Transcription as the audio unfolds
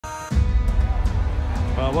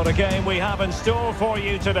Well, what a game we have in store for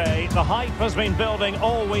you today. The hype has been building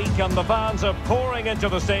all week and the fans are pouring into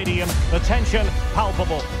the stadium. The tension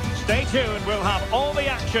palpable. Stay tuned, we'll have all the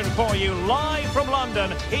action for you live from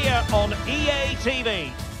London here on EA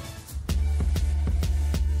TV.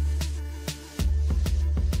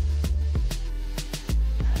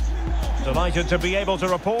 Delighted to be able to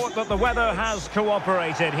report that the weather has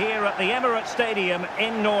cooperated here at the Emirates Stadium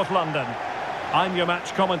in North London. I'm your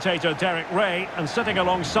match commentator Derek Ray, and sitting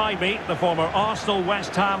alongside me, the former Arsenal,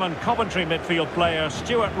 West Ham and Coventry midfield player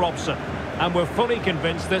Stuart Robson. And we're fully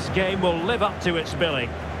convinced this game will live up to its billing.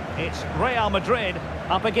 It's Real Madrid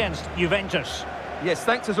up against Juventus. Yes,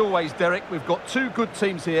 thanks as always, Derek. We've got two good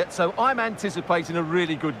teams here, so I'm anticipating a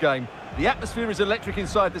really good game. The atmosphere is electric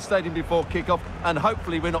inside the stadium before kick-off, and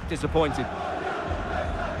hopefully we're not disappointed.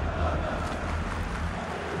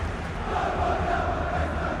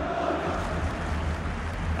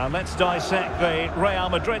 And let's dissect the Real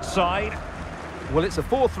Madrid side. Well, it's a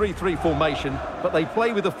 4-3-3 formation, but they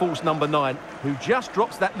play with a false number 9, who just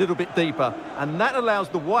drops that little bit deeper, and that allows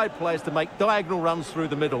the wide players to make diagonal runs through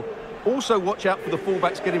the middle. Also, watch out for the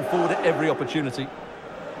fullbacks getting forward at every opportunity.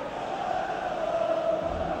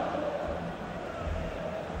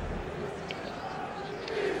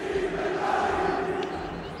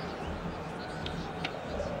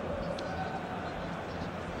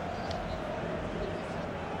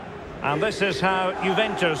 And this is how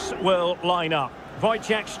Juventus will line up.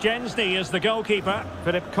 Wojciech Szczęsny is the goalkeeper.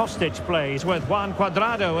 Filip Kostic plays with Juan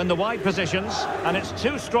Cuadrado in the wide positions. And it's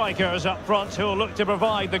two strikers up front who'll look to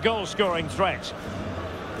provide the goal-scoring threat.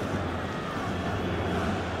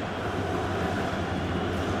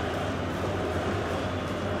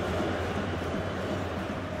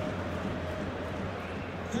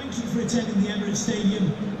 Thank you for attending the Emirates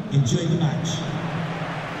Stadium. Enjoy the match.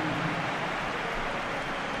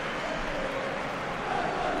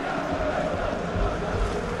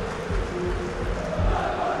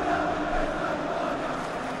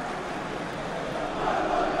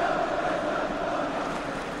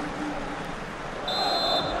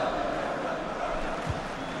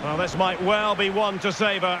 Well, this might well be one to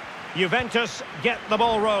savour. Juventus get the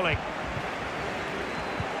ball rolling.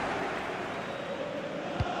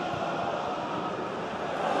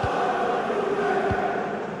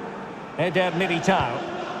 Eder Militao.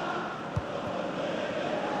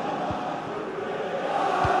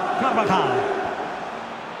 Carvajal.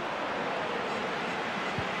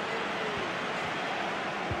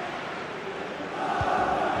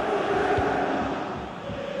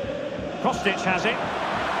 Kostic has it.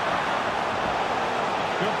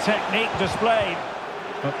 Good technique displayed,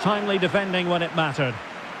 but timely defending when it mattered.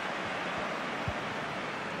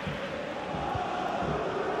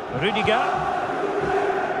 Rudiger.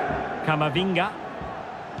 Camavinga.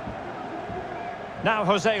 Now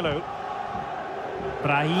Joselu.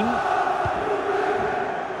 Brahim.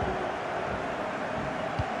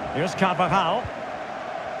 Here's Carvajal.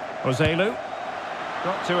 Joselu.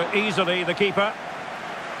 Got to it easily, the keeper.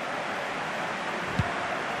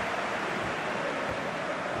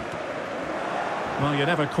 Well, you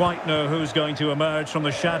never quite know who's going to emerge from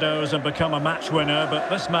the shadows and become a match winner,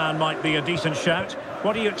 but this man might be a decent shout.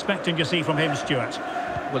 What are you expecting to see from him, Stuart?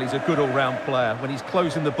 Well, he's a good all-round player. When he's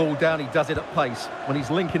closing the ball down, he does it at pace. When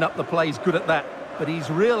he's linking up the play, he's good at that. But his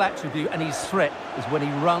real attribute and his threat is when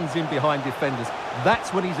he runs in behind defenders.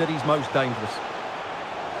 That's when he's at his most dangerous.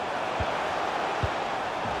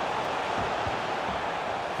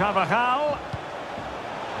 Carvajal.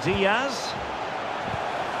 Diaz.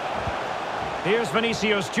 Here's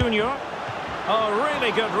Vinicius Junior. Oh,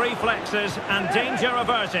 really good reflexes and danger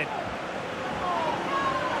averted.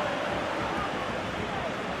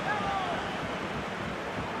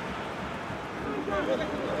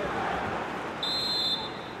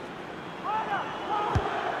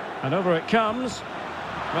 And over it comes.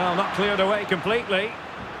 Well, not cleared away completely.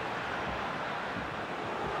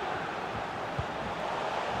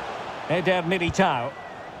 Eder Militao.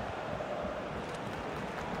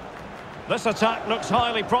 This attack looks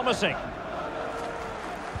highly promising.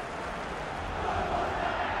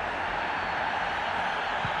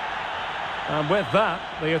 And with that,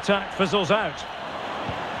 the attack fizzles out.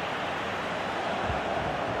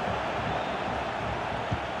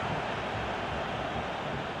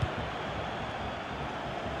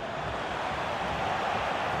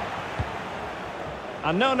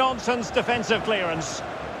 And no-nonsense defensive clearance.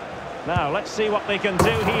 Now, let's see what they can do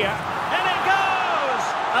here. In it goes!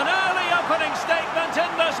 An early opening statement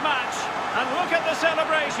in this match. And look at the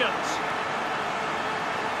celebrations.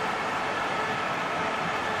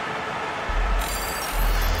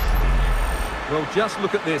 Well, just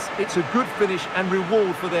look at this. It's a good finish and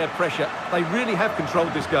reward for their pressure. They really have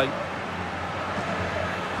controlled this game.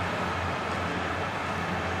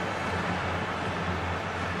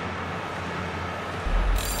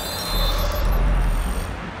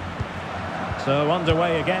 So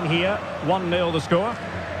underway again here. 1-0 the score.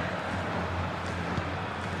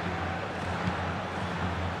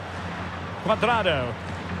 Cuadrado.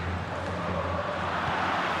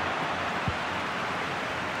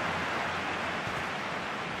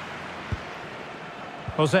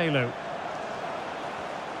 Joselu.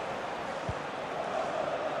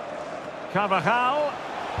 Carvajal.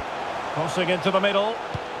 Crossing into the middle.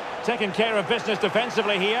 Taking care of business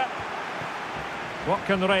defensively here. What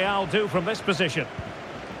can Real do from this position?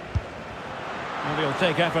 And he'll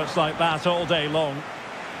take efforts like that all day long.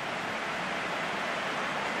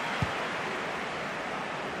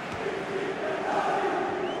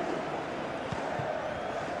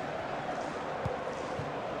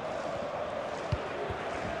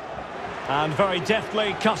 And very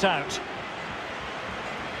deftly cut out.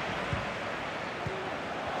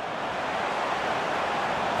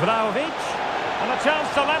 Vlahovic, and a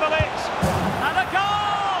chance to level it. And a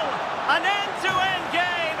goal! An end-to-end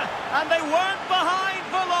game, and they weren't behind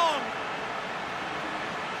for long.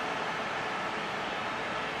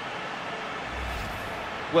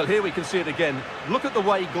 Well, here we can see it again. Look at the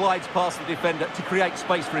way he glides past the defender to create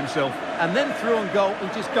space for himself. And then through on goal, he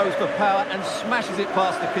just goes for power and smashes it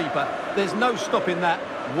past the keeper. There's no stopping that.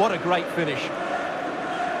 What a great finish.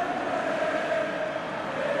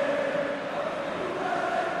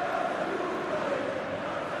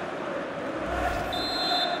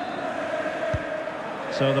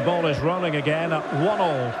 So the ball is rolling again at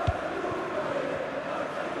 1-1.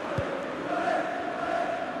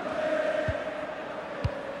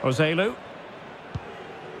 Joselu.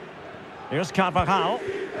 Here's Carvajal.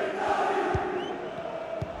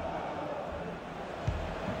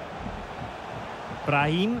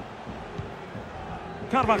 Brahim.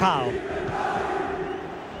 Carvajal.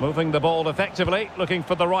 Moving the ball effectively, looking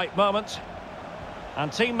for the right moment.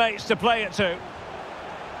 And teammates to play it to.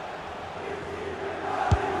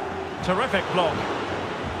 Terrific block.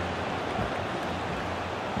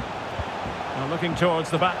 Now looking towards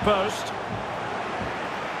the back post.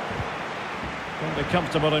 Going to be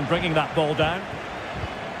comfortable in bringing that ball down.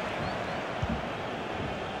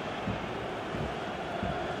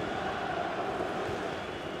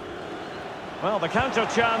 Well, the counter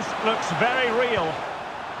chance looks very real.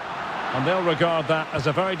 And they'll regard that as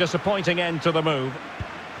a very disappointing end to the move.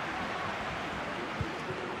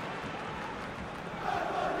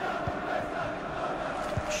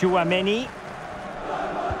 Tchouaméni.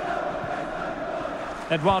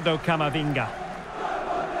 Eduardo Camavinga.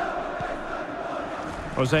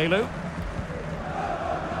 Joselu.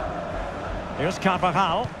 Here's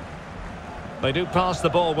Carvajal. They do pass the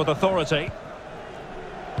ball with authority.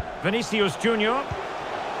 Vinicius Junior.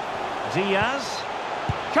 Diaz.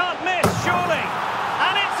 Can't miss, surely.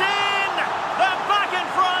 And it's in! They're back in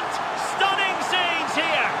front. Stunning scenes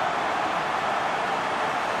here.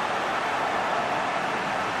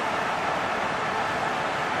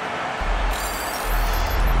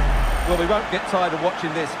 Well, we won't get tired of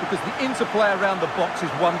watching this because the interplay around the box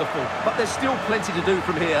is wonderful. But there's still plenty to do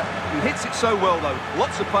from here. He hits it so well, though.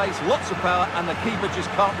 Lots of pace, lots of power, and the keeper just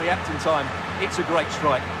can't react in time. It's a great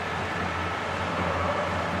strike.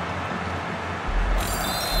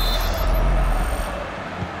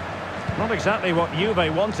 Not exactly what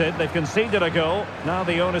Juve wanted. They've conceded a goal. Now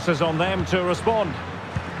the onus is on them to respond.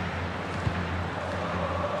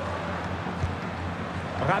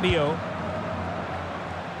 Rabiot.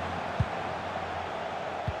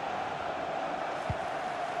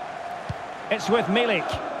 It's with Milik.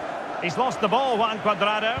 He's lost the ball, Juan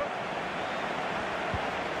Cuadrado.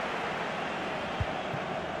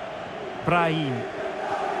 Brahim.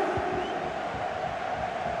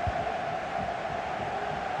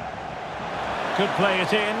 Could play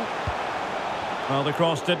it in. Well, the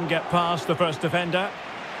cross didn't get past the first defender.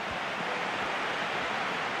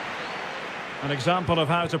 An example of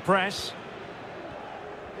how to press.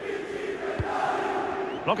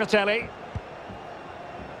 Locatelli.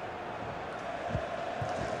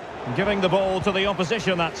 Giving the ball to the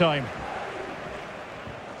opposition that time.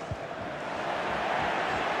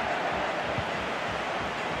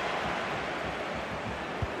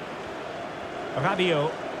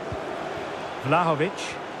 Rabiot.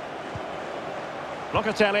 Vlahovic.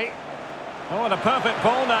 Locatelli. Oh, and a perfect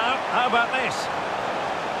ball now. How about this?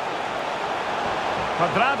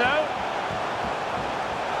 Cuadrado.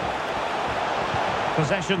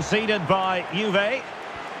 Possession ceded by Juve.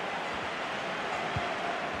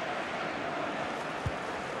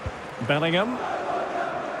 Bellingham.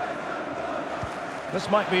 This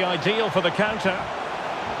might be ideal for the counter.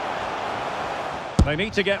 They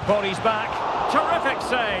need to get bodies back. Terrific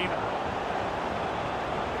save.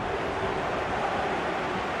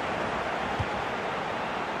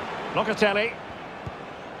 Locatelli.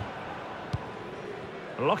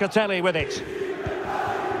 Locatelli with it.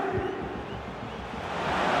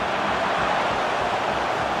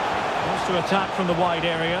 Wants to attack from the wide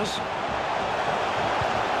areas.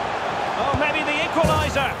 Oh, maybe the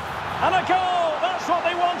equaliser. And a goal! That's what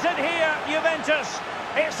they wanted here, Juventus.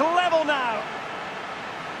 It's level now.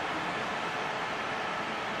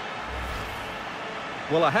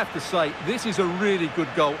 Well, I have to say, this is a really good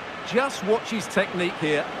goal. Just watch his technique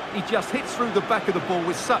here. He just hits through the back of the ball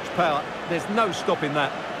with such power. There's no stopping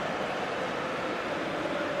that.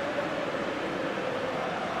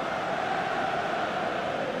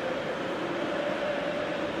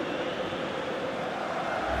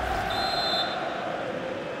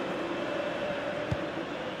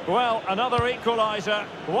 Well, another equaliser.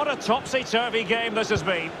 What a topsy-turvy game this has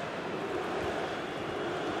been.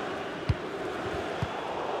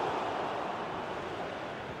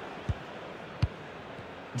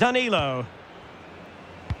 Danilo.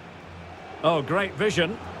 Oh, great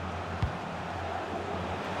vision.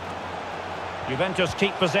 Juventus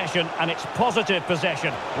keep possession, and it's positive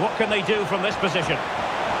possession. What can they do from this position?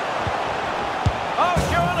 Oh,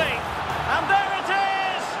 surely! And there it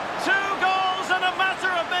is! 2 goals in a matter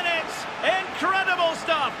of minutes! Incredible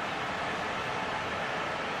stuff!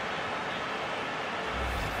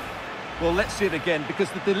 Well, let's see it again,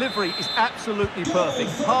 because the delivery is absolutely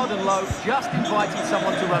perfect. Hard and low, just inviting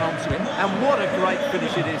someone to run onto it. And what a great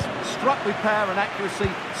finish it is. Struck with power and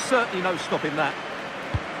accuracy, certainly no stopping that.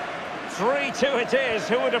 3-2 it is.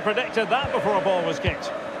 Who would have predicted that before a ball was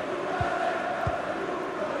kicked?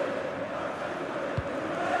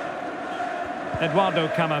 Eduardo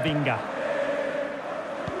Camavinga.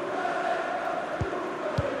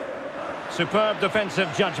 Superb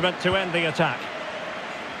defensive judgment to end the attack.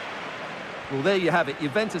 Well, there you have it.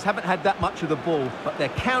 Juventus haven't had that much of the ball, but their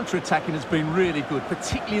counter-attacking has been really good,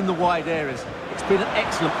 particularly in the wide areas. It's been an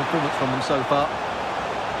excellent performance from them so far.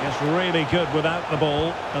 It's really good without the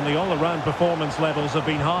ball, and the all-around performance levels have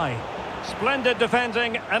been high. Splendid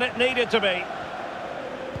defending, and it needed to be.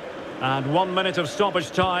 And 1 minute of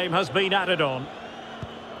stoppage time has been added on.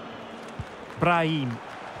 Brahim.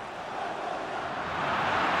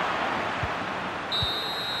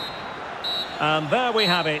 And there we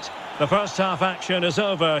have it. The first half action is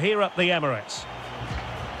over here at the Emirates.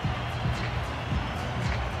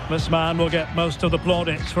 This man will get most of the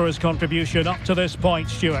plaudits for his contribution up to this point,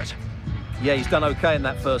 Stuart. Yeah, he's done okay in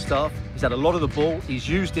that first half. He's had a lot of the ball, he's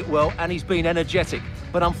used it well, and he's been energetic.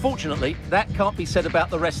 But unfortunately, that can't be said about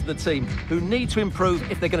the rest of the team, who need to improve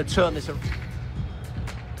if they're going to turn this around.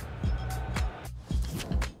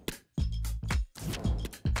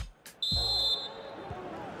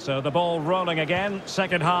 So the ball rolling again,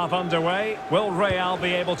 second half underway. Will Real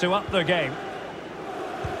be able to up their game?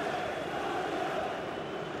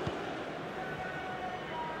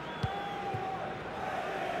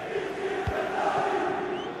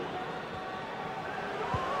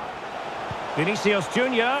 Vinicius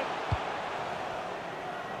Junior.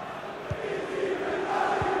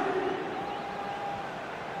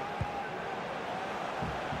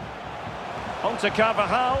 On to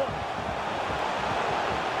Carvajal.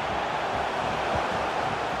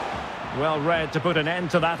 Well read to put an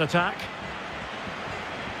end to that attack.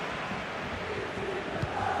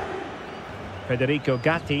 Federico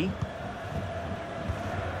Gatti.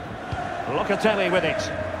 Locatelli with it.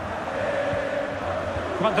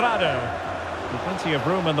 Cuadrado. Plenty of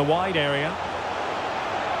room in the wide area.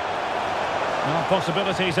 Now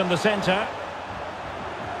possibilities in the centre.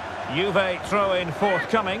 Juve throw-in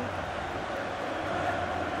forthcoming.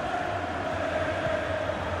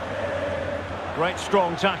 Great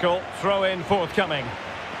strong tackle, throw-in forthcoming.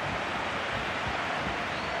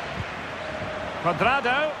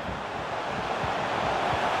 Cuadrado.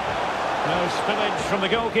 No spillage from the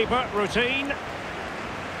goalkeeper, routine.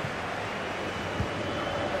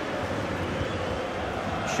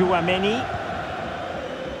 Chouameni.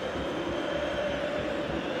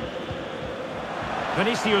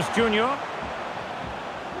 Vinicius Junior.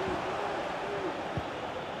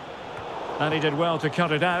 And he did well to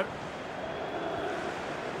cut it out.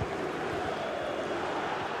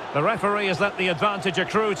 The referee has let the advantage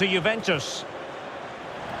accrue to Juventus.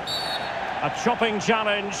 A chopping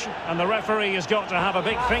challenge, and the referee has got to have a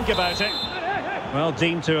big think about it. Well,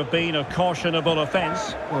 deemed to have been a cautionable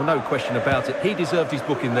offence. Well, no question about it. He deserved his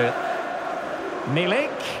booking there.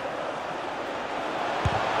 Milik.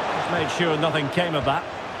 Made sure nothing came of that.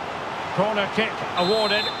 Corner kick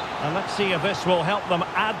awarded. And let's see if this will help them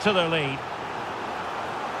add to their lead.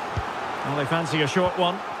 Well, they fancy a short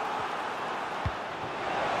one.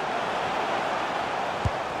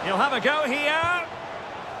 He'll have a go here.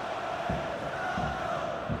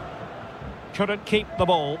 Couldn't keep the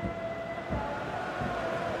ball.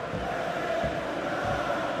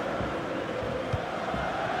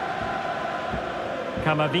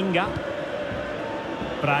 Camavinga.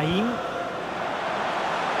 Brahim.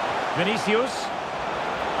 Vinicius.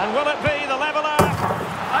 And will it be the leveller?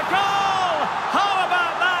 A goal! How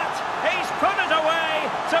about that? He's put it away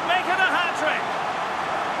to make it a hat-trick.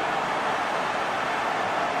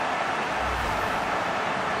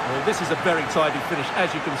 Well, this is a very tidy finish,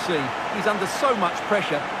 as you can see. He's under so much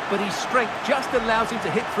pressure, but his strength just allows him to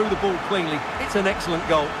hit through the ball cleanly. It's an excellent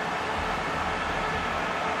goal.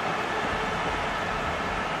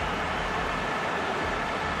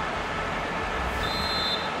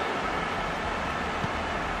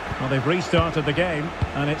 Well, they've restarted the game,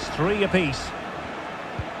 and it's 3 apiece.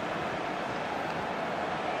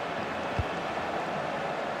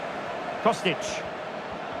 Kostic.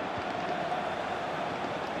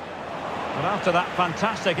 But after that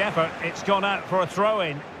fantastic effort, it's gone out for a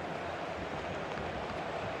throw-in.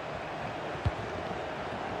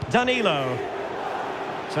 Danilo.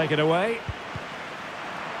 Take it away.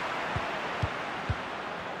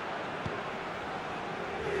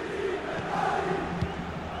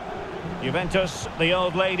 Juventus, the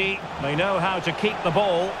old lady, they know how to keep the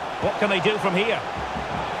ball. What can they do from here?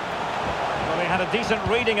 Well, they had a decent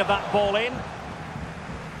reading of that ball in.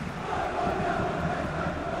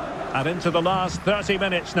 And into the last 30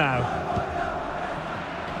 minutes now.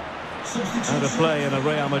 Out of play and a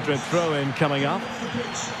Real Madrid throw-in coming up.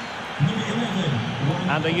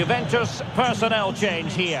 And a Juventus personnel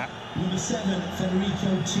change here. Number 7,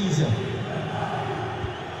 Federico Chiesa.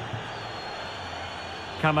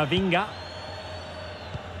 Camavinga.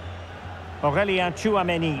 Aurelien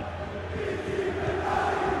Tchouameni.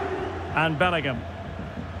 And Bellingham.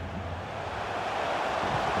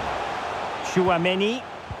 Tchouameni.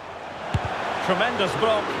 Tremendous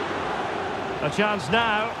block. A chance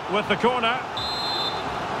now with the corner.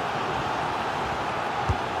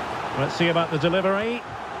 Let's see about the delivery.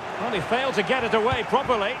 Well, he failed to get it away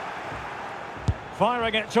properly.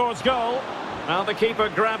 Firing it towards goal. Now the keeper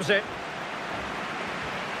grabs it.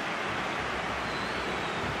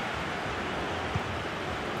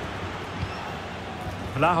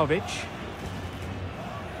 Vlahovic.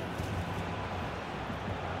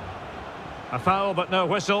 A foul but no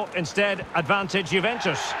whistle. Instead, advantage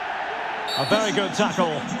Juventus. A very good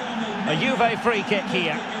tackle. A Juve free kick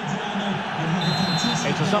here.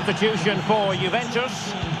 It's a substitution for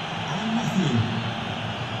Juventus.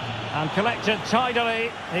 And collected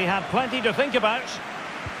tidily. He had plenty to think about.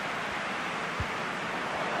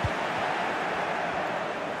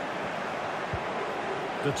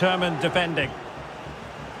 Determined defending.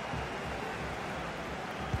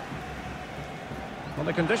 Well,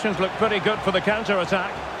 the conditions look pretty good for the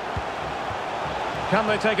counter-attack. Can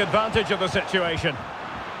they take advantage of the situation?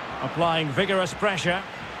 Applying vigorous pressure.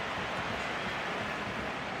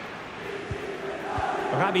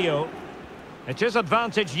 Rabiot. It is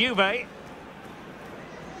advantage Juve.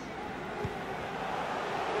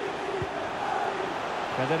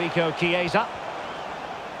 Federico Chiesa.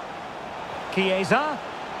 Chiesa.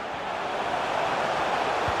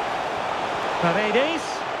 Paredes.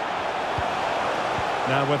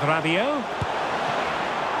 Now with Rabiot.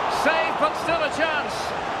 Save, but still a chance.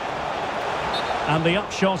 And the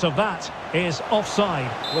upshot of that is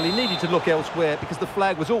offside. Well, he needed to look elsewhere because the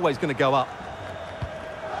flag was always going to go up.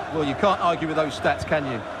 Well, you can't argue with those stats, can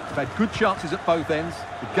you? They've had good chances at both ends.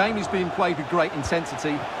 The game is being played with great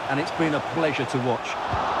intensity, and it's been a pleasure to watch.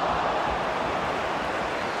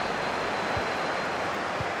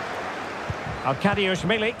 Arkadiusz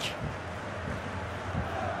Milik.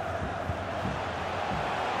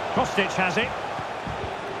 Kostic has it.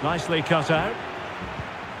 Nicely cut out.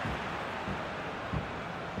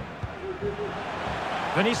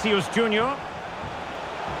 Vinicius Junior.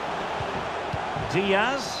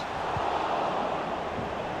 Diaz.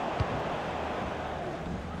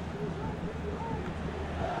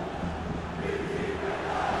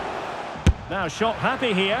 Now shot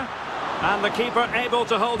happy here. And the keeper able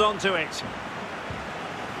to hold on to it.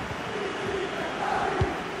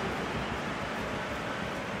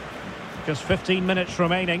 Just 15 minutes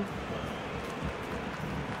remaining.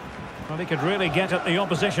 Well, he could really get at the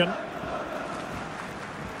opposition.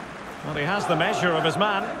 Well, he has the measure of his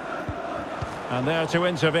man. And there to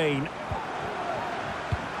intervene.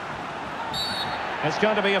 It's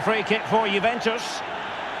going to be a free kick for Juventus.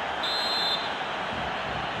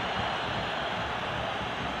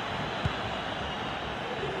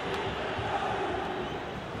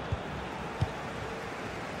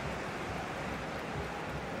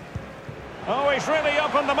 Oh, he's really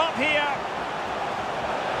opened them up here.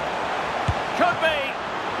 Could be.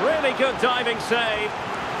 Really good diving save.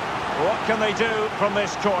 What can they do from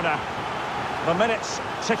this corner? The minutes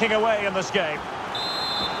ticking away in this game.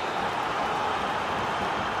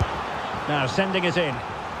 Now sending it in.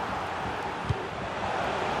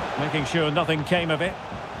 Making sure nothing came of it.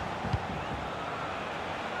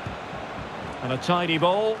 And a tidy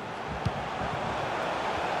ball.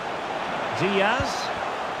 Diaz.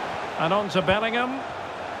 And on to Bellingham.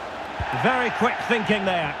 Very quick thinking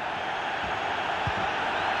there.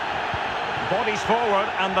 Bodies forward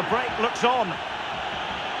and the break looks on.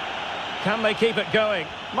 Can they keep it going?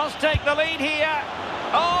 Must take the lead here.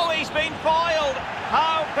 Oh, he's been foiled.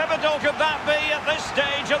 How pivotal could that be at this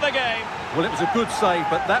stage of the game? Well, it was a good save,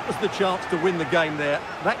 but that was the chance to win the game there.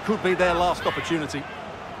 That could be their last opportunity.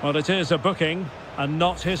 Well, it is a booking and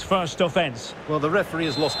not his first offence. Well, the referee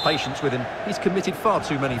has lost patience with him. He's committed far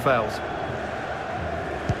too many fouls.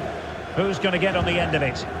 Who's going to get on the end of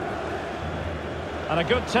it? And a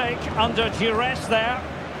good take under duress there.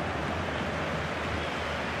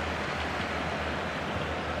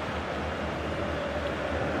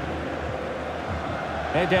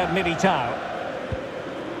 Eder Militao.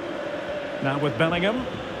 Now with Bellingham.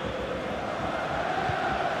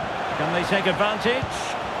 Can they take advantage?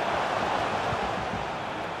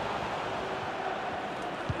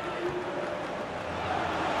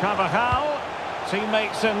 Carvajal.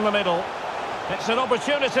 Teammates in the middle. It's an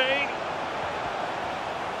opportunity.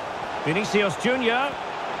 Vinicius Junior.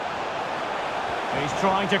 He's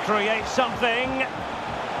trying to create something.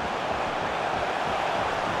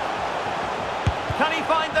 Can he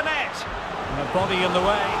find the net? And the body in the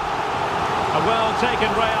way. A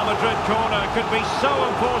well-taken Real Madrid corner could be so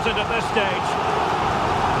important at this stage.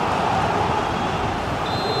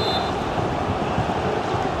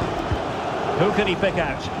 Who can he pick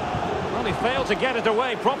out? Well, he failed to get it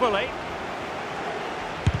away properly.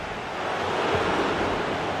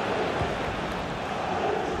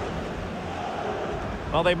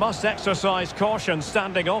 Well, they must exercise caution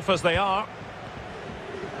standing off as they are.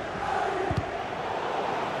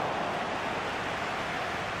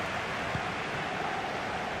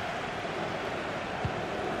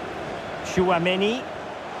 Chouameni.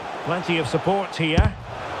 Plenty of support here.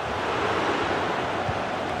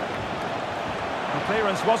 The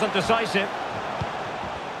clearance wasn't decisive.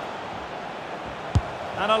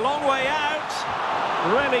 And a long way out.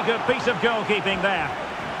 Really good piece of goalkeeping there.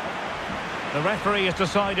 The referee has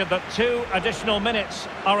decided that 2 additional minutes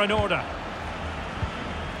are in order.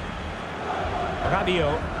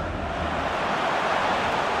 Rabiot.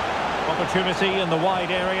 Opportunity in the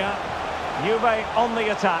wide area. Juve on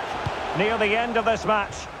the attack. Near the end of this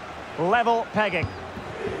match. Level pegging.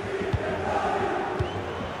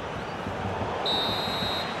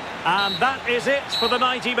 And that is it for the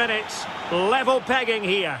 90 minutes. Level pegging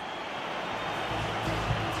here.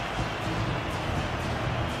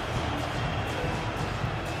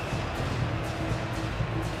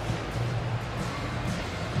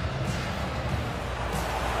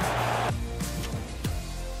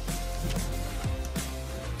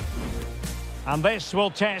 And this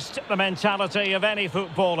will test the mentality of any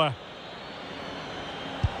footballer.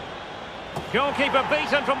 Goalkeeper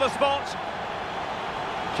beaten from the spot.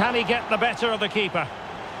 Can he get the better of the keeper?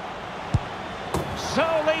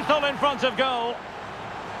 So lethal in front of goal.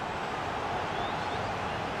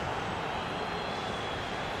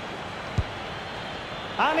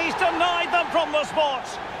 And he's denied them from the spot.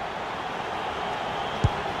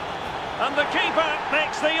 And the keeper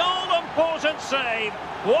makes the all-important save.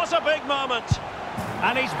 What a big moment.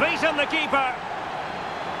 And he's beaten the keeper.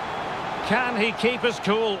 Can he keep his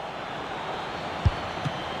cool?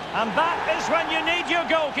 And that is when you need your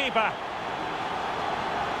goalkeeper.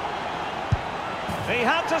 He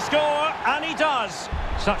had to score, and he does.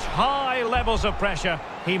 Such high levels of pressure.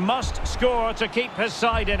 He must score to keep his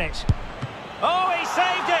side in it. Oh, he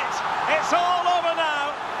saved it. It's all over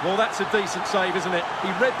now. Well, that's a decent save, isn't it? He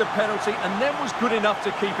read the penalty and then was good enough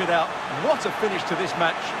to keep it out. What a finish to this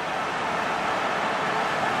match.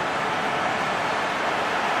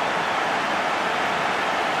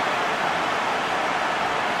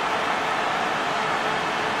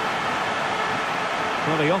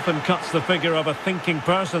 Well, he often cuts the figure of a thinking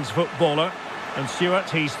person's footballer. And Stuart,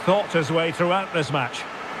 he's thought his way throughout this match.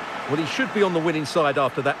 Well, he should be on the winning side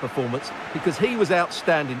after that performance because he was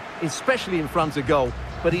outstanding, especially in front of goal.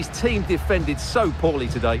 but his team defended so poorly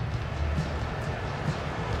today.